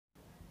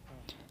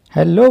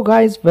Hello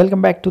guys,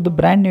 welcome back to the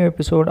brand new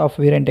episode of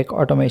Virentech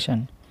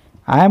Automation.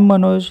 I am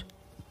Manoj,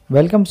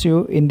 welcomes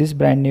you in this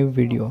brand new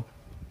video.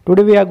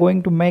 Today we are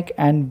going to make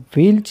an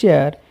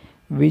wheelchair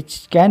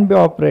which can be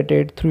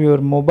operated through your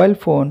mobile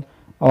phone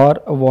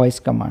or a voice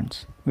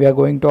commands. We are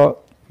going to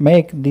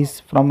make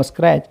this from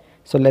scratch,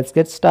 so let's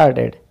get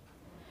started.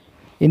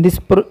 In this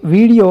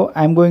video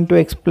I am going to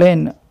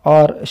explain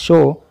or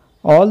show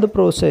all the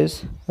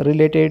process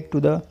related to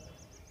the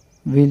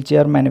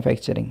wheelchair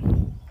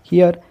manufacturing.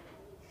 Here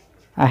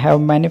I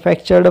have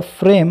manufactured a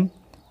frame.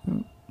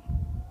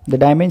 The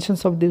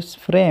dimensions of this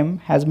frame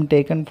has been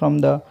taken from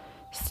the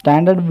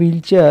standard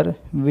wheelchair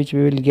which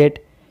we will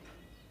get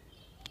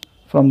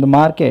from the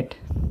market.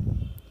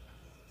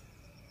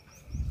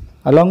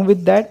 Along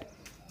with that,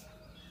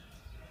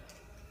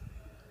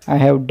 I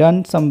have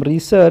done some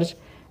research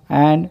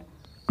and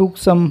took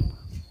some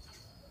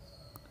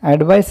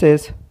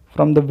advices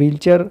from the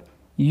wheelchair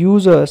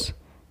users,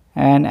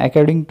 and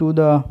according to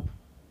the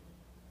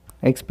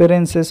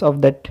experiences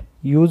of that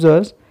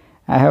users,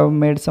 I have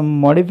made some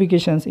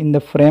modifications in the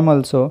frame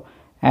also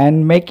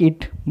and make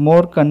it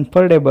more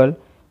comfortable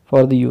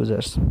for the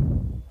users.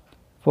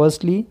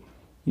 Firstly,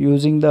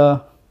 using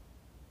the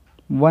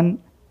 1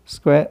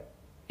 square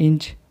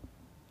inch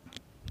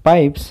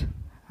pipes,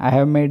 I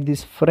have made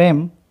this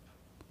frame.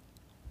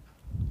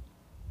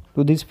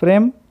 To this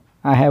frame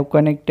I have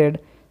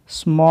connected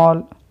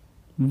small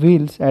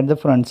wheels at the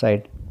front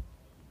side.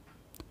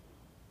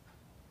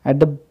 At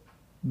the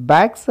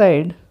back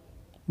side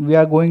we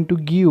are going to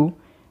give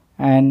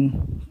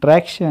an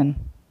traction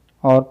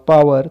or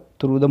power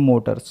through the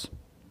motors.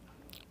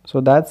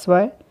 So that's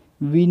why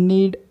we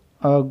need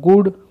a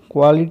good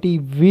quality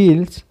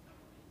wheels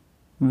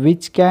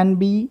which can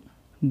be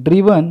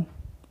driven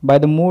by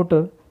the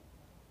motor,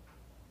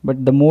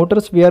 but the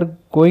motors we are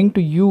going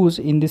to use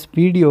in this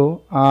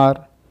video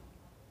are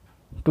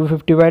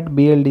 250 watt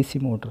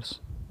BLDC motors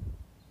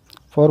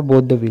for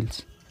both the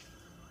wheels.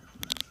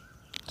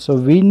 So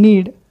we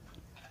need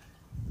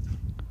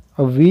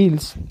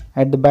wheels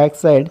at the back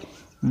side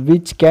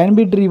which can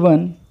be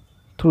driven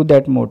through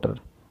that motor,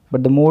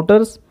 but the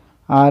motors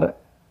are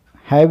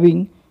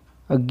having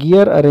a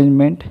gear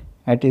arrangement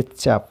at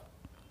its shaft.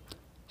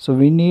 So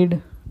we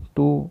need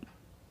to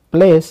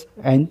place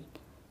a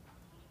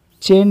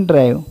chain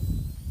drive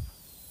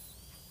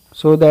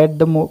so that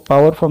the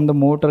power from the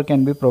motor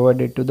can be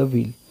provided to the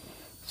wheel.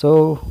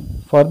 So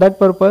for that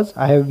purpose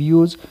I have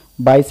used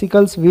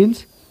bicycles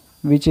wheels,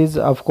 which is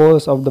of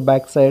course of the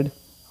back side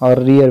or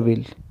rear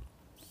wheel.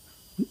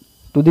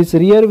 To this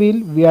rear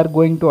wheel we are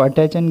going to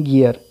attach an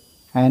gear,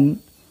 and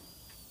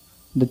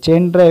the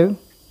chain drive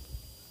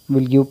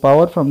will give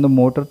power from the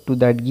motor to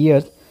that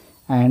gears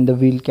and the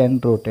wheel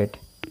can rotate.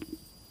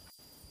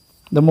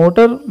 The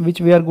motor which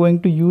we are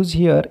going to use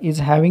here is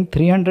having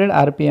 300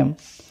 rpm.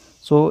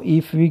 So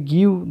if we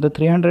give the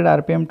 300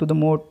 rpm to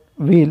the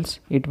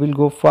wheels, it will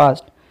go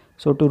fast.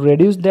 So to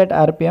reduce that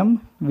rpm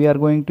we are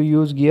going to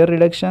use gear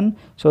reduction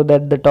so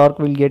that the torque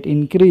will get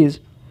increased.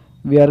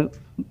 We are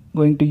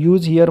going to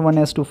use here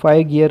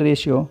 1:5 gear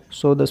ratio,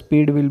 so the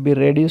speed will be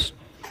reduced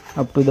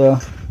up to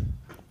the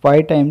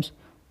 5 times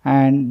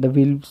and the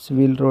wheels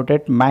will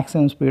rotate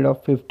maximum speed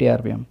of 50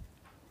 rpm.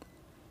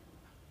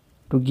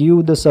 To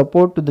give the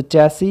support to the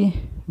chassis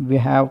we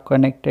have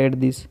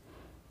connected this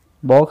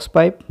box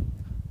pipe.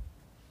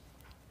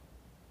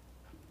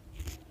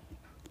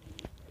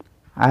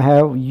 I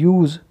have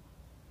used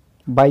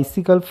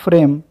bicycle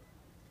frame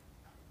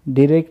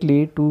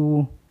directly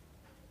to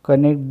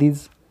connect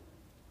these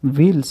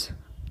wheels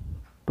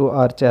to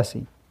our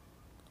chassis.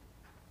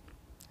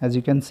 As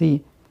you can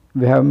see,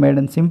 we have made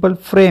a simple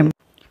frame.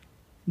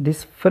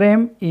 This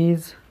frame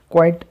is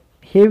quite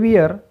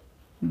heavier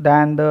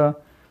than the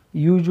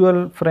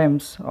usual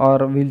frames or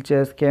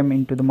wheelchairs came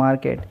into the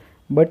market,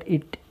 but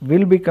it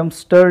will become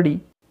sturdy.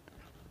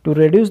 To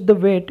reduce the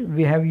weight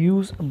we have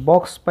used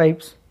box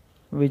pipes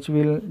which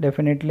will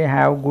definitely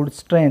have good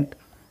strength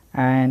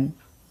and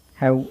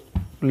have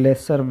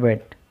lesser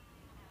weight.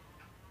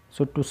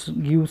 So to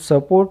give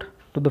support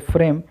to the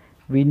frame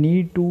we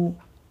need to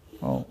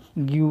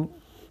give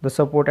the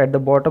support at the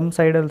bottom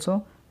side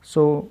also.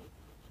 So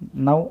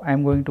now I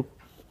am going to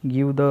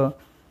give the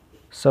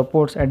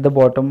supports at the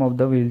bottom of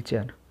the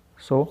wheelchair.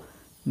 So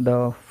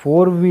the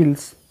 4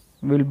 wheels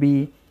will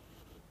be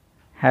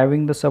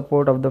having the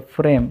support of the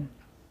frame.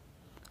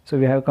 So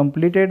we have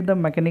completed the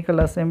mechanical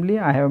assembly.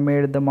 I have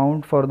made the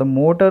mount for the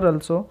motor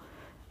also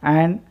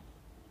and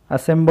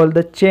assembled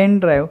the chain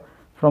drive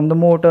from the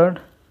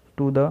motor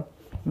to the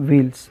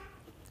wheels.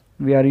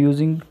 We are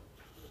using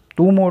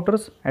 2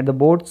 motors at the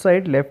both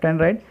side, left and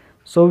right,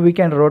 so we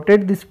can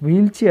rotate this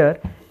wheelchair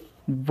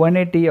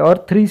 180 or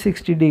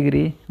 360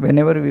 degree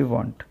whenever we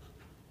want.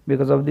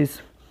 Because of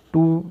this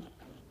 2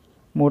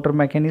 motor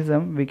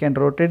mechanism we can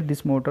rotate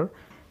this motor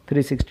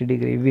 360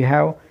 degree. We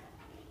have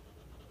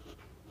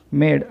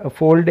made a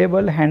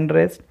foldable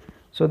handrest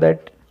so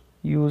that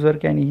user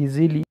can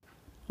easily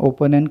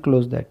open and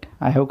close that.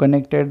 I have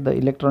connected the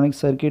electronic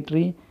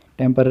circuitry,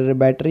 temporary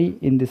battery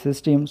in the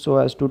system so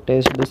as to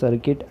test the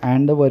circuit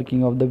and the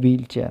working of the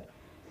wheelchair.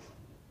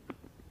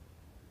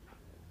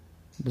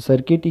 The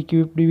circuit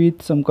equipped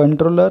with some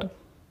controller,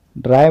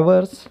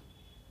 drivers,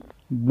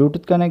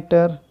 Bluetooth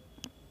connector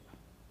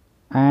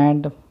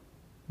and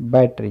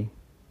battery.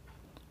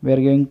 We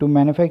are going to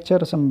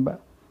manufacture some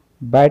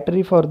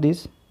battery for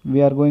this.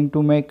 We are going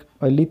to make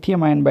a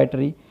lithium ion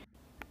battery.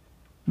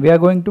 We are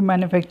going to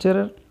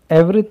manufacture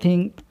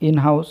everything in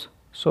house,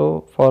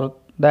 so for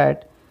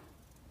that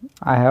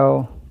I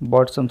have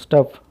bought some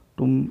stuff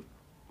to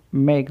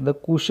make the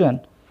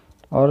cushion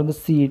or the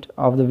seat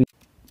of the wheel.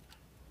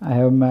 I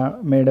have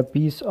made a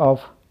piece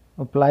of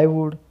a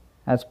plywood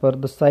as per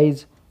the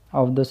size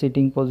of the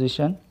sitting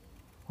position.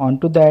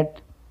 Onto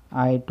that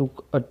I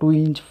took a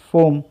 2-inch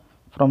foam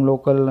from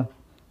local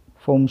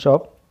foam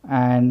shop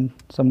and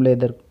some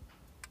leather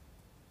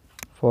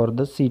for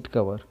the seat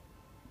cover.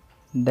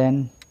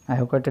 Then I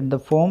have cutted the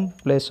foam,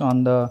 placed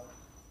on the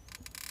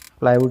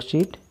plywood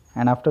sheet,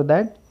 and after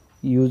that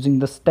using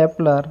the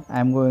stapler I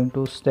am going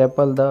to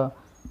staple the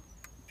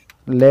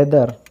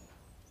leather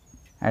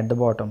at the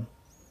bottom.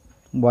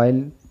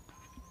 While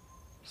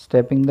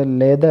stapling the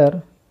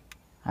leather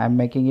I am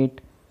making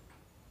it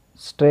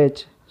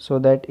stretch so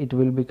that it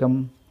will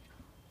become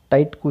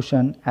tight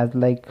cushion as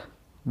like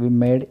we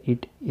made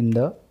it in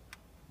the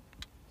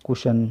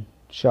cushion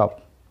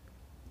shop.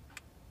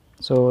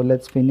 So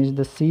let's finish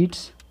the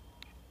seats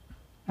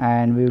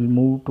and we will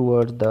move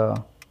towards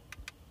the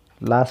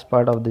last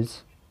part of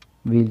this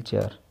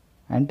wheelchair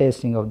and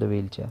testing of the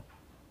wheelchair.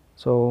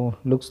 So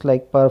looks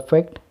like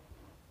perfect.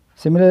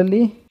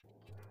 Similarly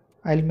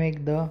I'll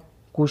make the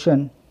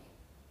cushion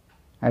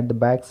at the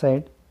back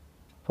side.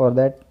 For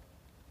that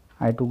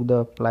I took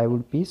the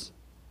plywood piece.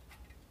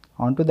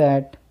 Onto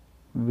that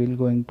we're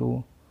going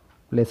to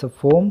place a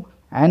foam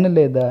and a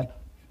leather.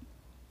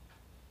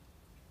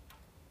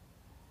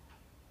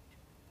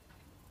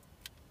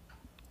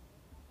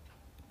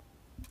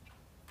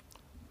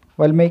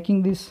 While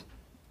making this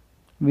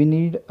we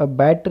need a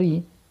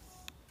battery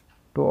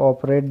to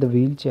operate the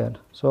wheelchair,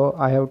 so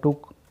I have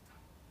took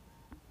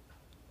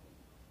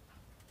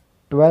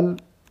 12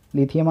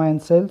 lithium ion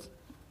cells,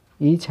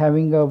 each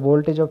having a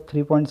voltage of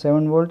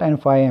 3.7 volt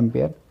and 5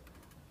 ampere.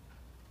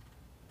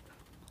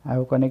 I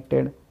have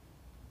connected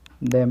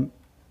them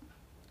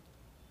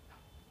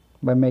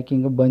by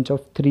making a bunch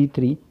of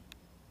 3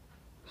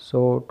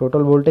 so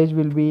total voltage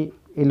will be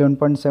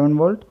 11.7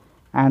 volt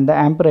and the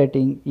amp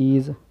rating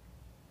is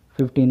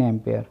 15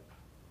 ampere.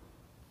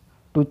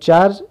 To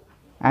charge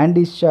and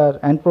discharge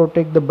and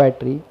protect the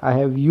battery I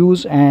have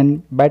used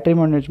an battery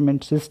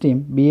management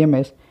system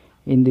BMS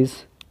in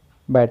this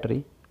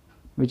battery,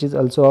 which is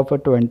also of a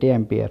 20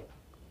 ampere.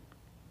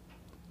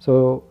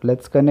 So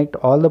let's connect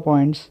all the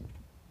points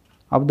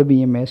of the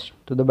BMS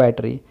to the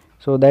battery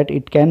so that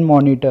it can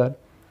monitor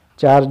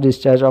charge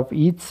discharge of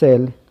each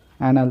cell,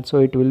 and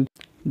also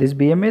this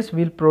BMS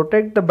will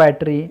protect the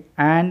battery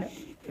and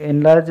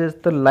enlarges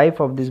the life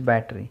of this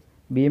battery.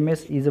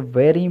 BMS is a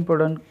very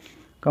important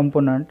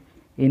component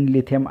in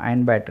lithium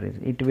ion batteries.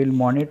 It will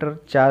monitor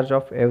charge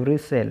of every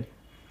cell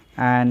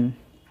and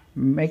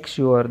make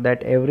sure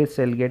that every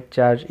cell get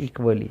charged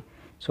equally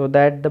so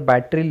that the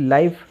battery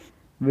life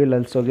will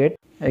also get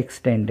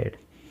extended.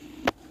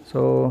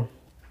 So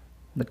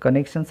the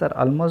connections are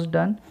almost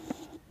done.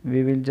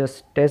 We will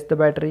just test the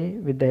battery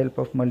with the help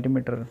of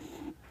multimeter.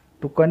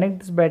 To connect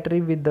this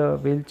battery with the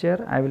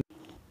wheelchair I will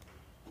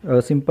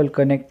a simple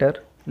connector.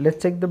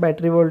 Let's check the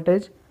battery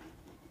voltage.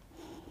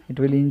 It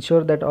will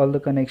ensure that all the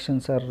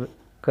connections are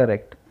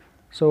correct.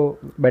 So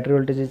battery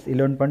voltage is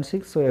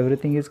 11.6, so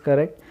everything is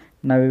correct.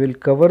 Now we will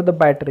cover the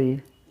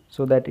battery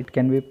so that it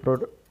can be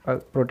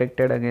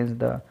protected against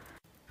the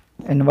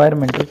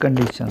environmental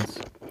conditions.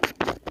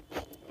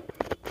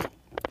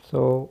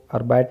 So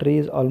our battery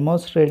is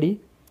almost ready,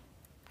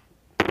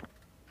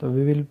 so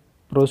we will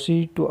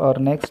proceed to our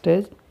next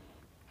stage.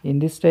 In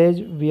this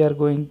stage we are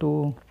going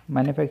to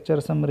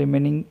manufacture some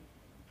remaining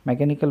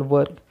mechanical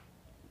work.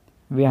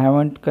 We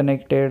haven't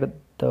connected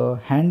the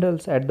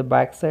handles at the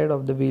back side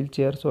of the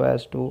wheelchair so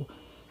as to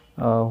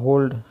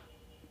hold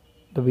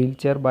the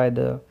wheelchair by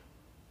the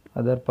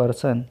other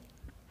person.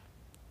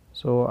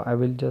 So I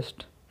will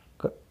just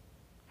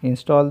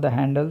install the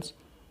handles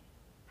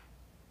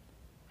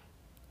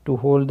to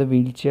hold the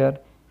wheelchair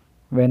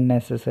when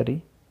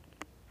necessary.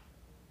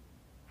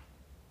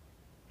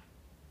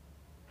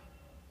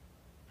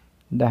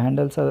 The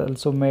handles are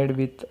also made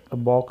with a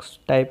box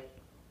type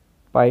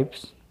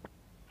pipes.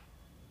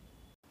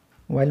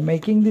 While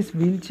making this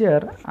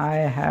wheelchair I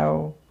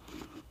have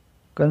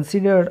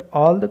considered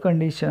all the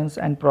conditions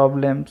and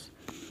problems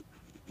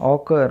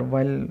occur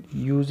while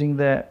using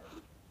the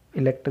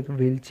electric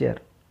wheelchair.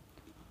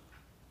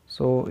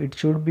 So it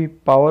should be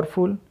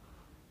powerful,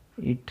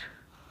 it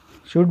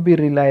should be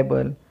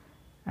reliable,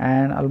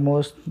 and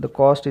almost the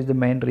cost is the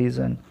main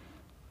reason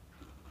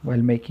while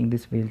making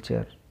this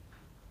wheelchair.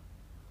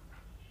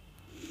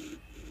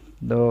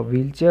 The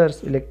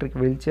wheelchairs, electric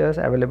wheelchairs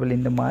available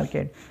in the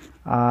market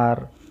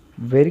are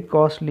very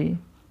costly,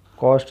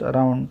 cost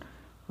around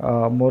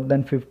more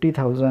than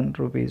 50,000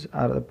 rupees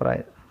are the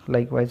price.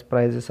 Likewise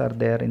prices are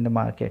there in the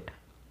market,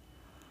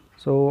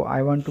 so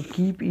I want to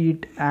keep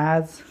it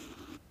as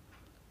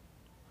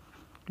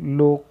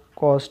low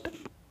cost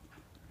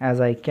as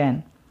I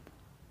can.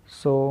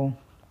 So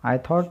I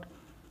thought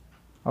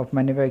of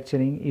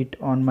manufacturing it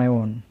on my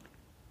own.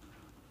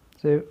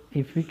 So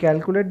if we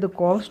calculate the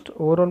cost,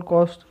 overall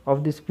cost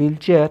of this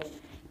wheelchair,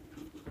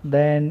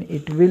 then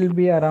it will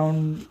be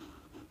around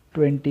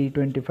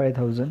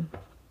 25,000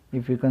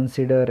 if you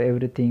consider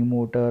everything,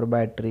 motor,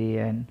 battery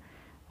and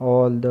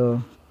all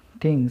the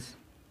things.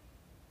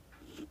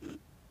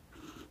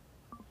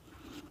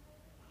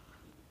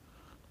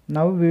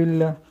 Now we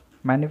will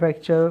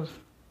manufacture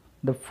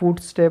the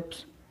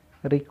footsteps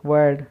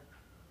required,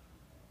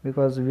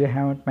 because we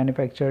haven't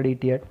manufactured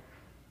it yet,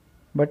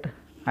 but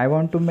I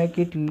want to make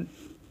it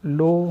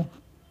low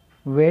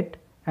weight,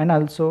 and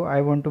also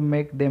I want to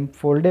make them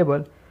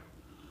foldable.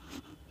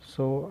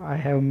 So I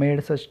have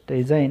made such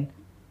design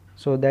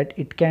so that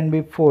it can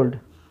be folded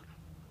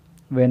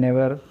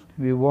whenever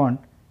we want,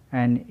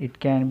 and it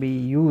can be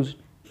used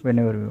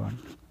whenever we want.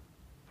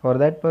 For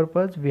that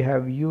purpose we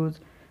have use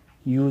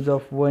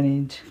of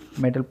 1-inch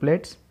metal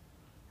plates,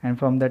 and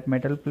from that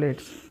metal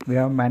plates we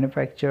have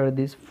manufactured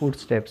these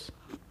footsteps.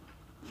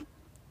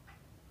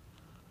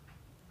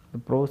 The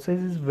process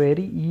is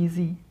very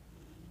easy.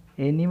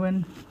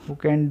 Anyone who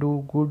can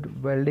do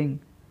good welding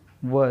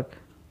work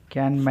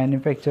can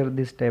manufacture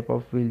this type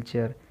of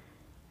wheelchair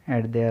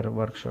at their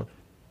workshop.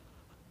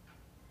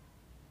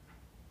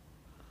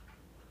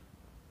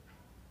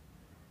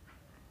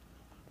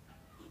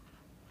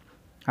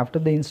 After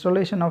the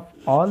installation of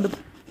all the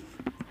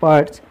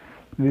parts,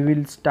 we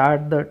will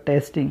start the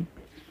testing.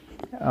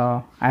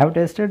 I have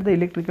tested the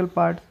electrical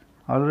parts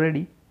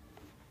already,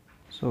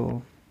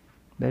 so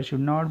there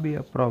should not be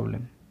a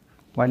problem.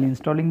 While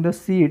installing the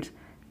seats,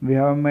 we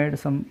have made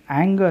some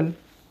angle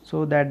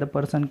so that the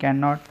person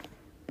cannot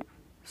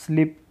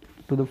slip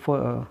to the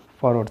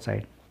forward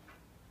side.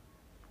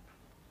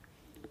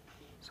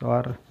 So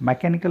our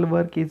mechanical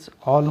work is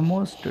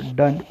almost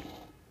done.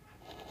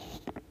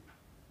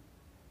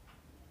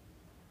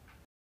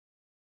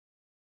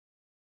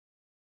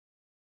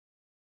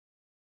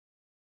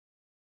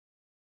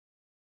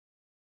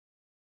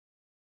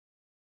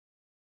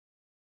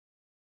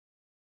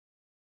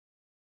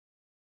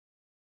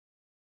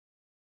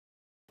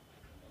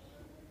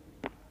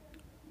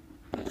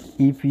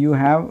 If you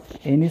have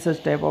any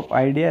such type of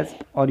ideas,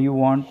 or you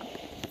want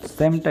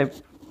same type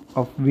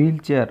of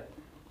wheelchair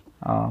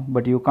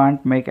but you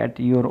can't make at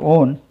your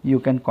own, you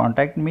can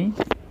contact me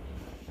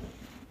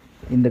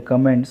in the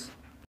comments.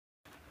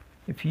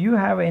 If you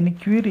have any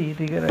query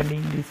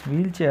regarding this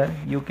wheelchair,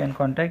 you can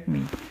contact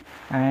me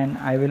and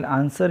I will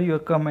answer your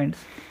comments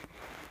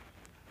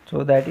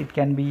so that it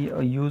can be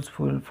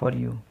useful for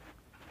you.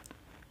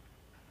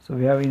 So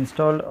we have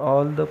installed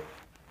all the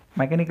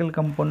mechanical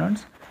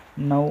components.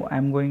 Now I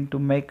am going to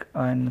make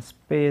an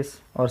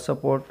space or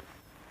support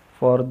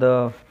for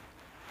the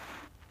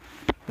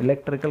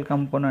electrical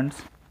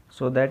components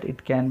so that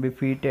it can be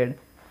fitted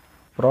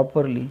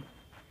properly.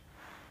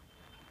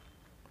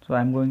 So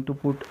I am going to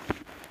put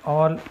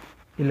all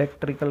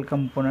electrical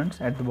components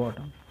at the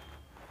bottom.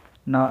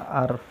 Now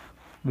our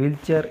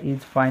wheelchair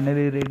is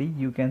finally ready.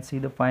 You can see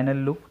the final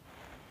look.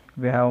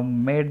 We have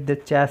made the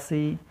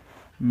chassis,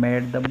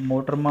 made the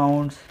motor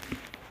mounts,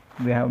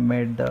 we have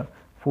made the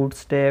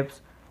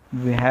footsteps,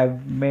 we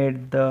have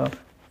made the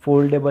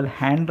foldable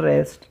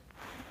handrest.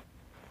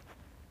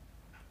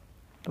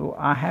 So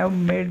I have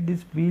made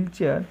this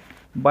wheelchair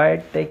by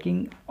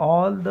taking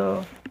all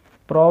the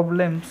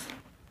problems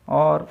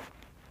or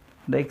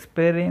the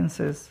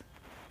experiences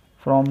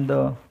from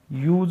the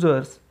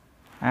users,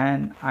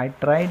 and I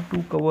tried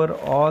to cover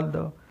all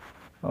the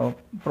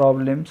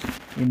problems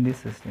in this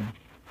system.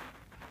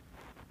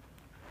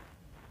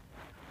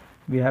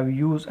 We have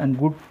used a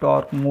good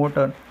torque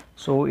motor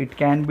so it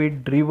can be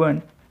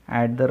driven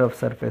at the rough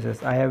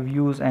surfaces. I have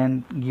used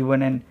and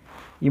given an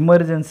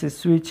emergency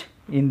switch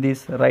in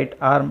this right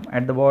arm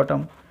at the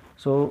bottom,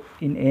 so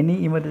in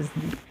any emergency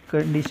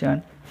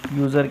condition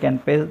user can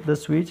press the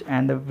switch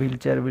and the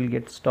wheelchair will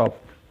get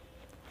stopped.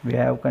 We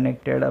have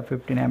connected a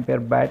 15 ampere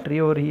battery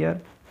over here.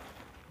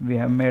 We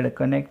have made a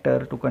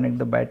connector to connect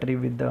the battery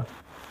with the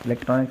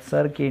electronic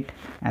circuit,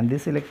 and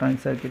this electronic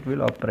circuit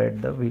will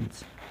operate the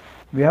wheels.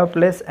 We have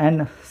placed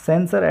an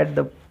sensor at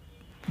the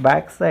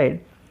back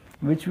side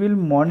which will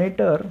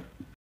monitor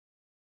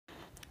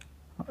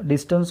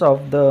distance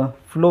of the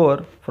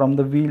floor from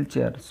the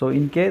wheelchair. So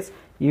in case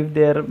if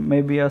there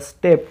may be a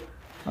step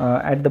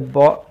at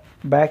the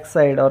back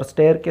side or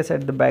staircase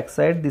at the back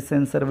side, the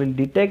sensor will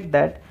detect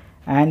that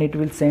and it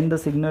will send the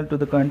signal to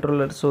the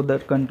controller, so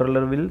that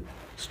controller will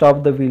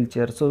stop the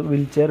wheelchair. So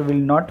wheelchair will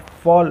not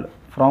fall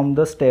from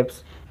the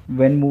steps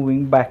when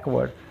moving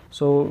backward.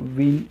 So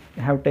we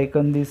have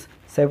taken this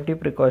safety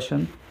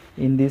precaution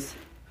in this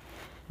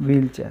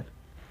wheelchair.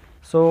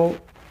 So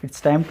it's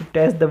time to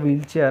test the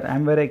wheelchair. I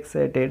am very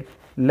excited.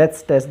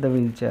 Let's test the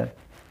wheelchair.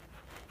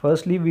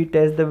 Firstly we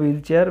test the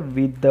wheelchair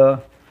with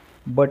the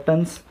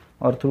buttons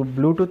or through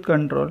Bluetooth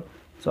control.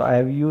 So I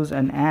have used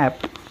an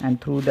app, and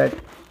through that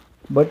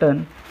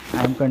button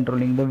I am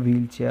controlling the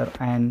wheelchair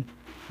and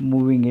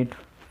moving it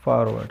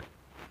forward.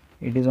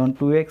 It is on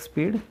 2x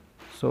speed,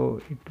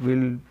 so it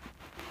will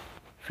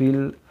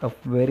feel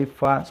very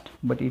fast,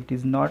 but it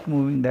is not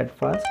moving that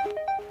fast.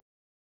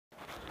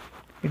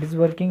 It is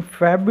working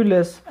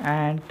fabulous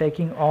and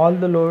taking all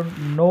the load,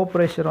 no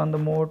pressure on the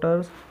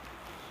motors,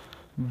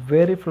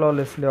 very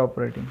flawlessly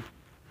operating.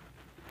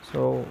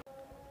 So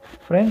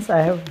friends,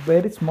 I have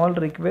very small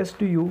request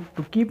to you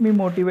to keep me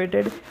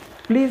motivated.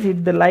 Please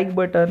hit the like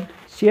button,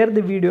 share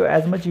the video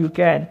as much you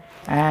can,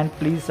 and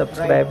please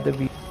subscribe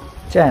the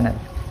channel.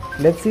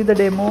 Let's see the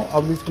demo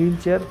of this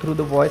wheelchair through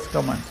the voice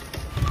commands.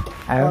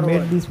 I have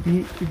made this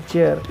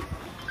wheelchair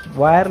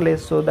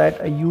wireless so that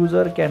a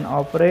user can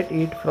operate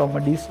it from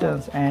a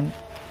distance and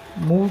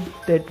move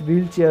that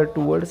wheelchair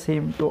towards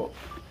him to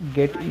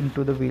get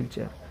into the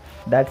wheelchair.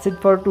 That's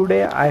it for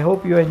today. I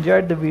hope you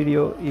enjoyed the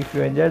video. If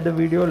you enjoyed the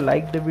video,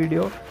 like the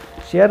video,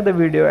 share the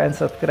video, and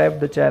subscribe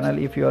the channel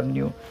if you are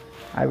new.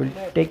 I will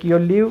take your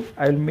leave.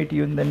 I will meet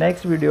you in the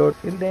next video.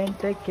 Till then,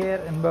 take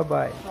care and bye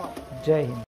bye. Jai Hind.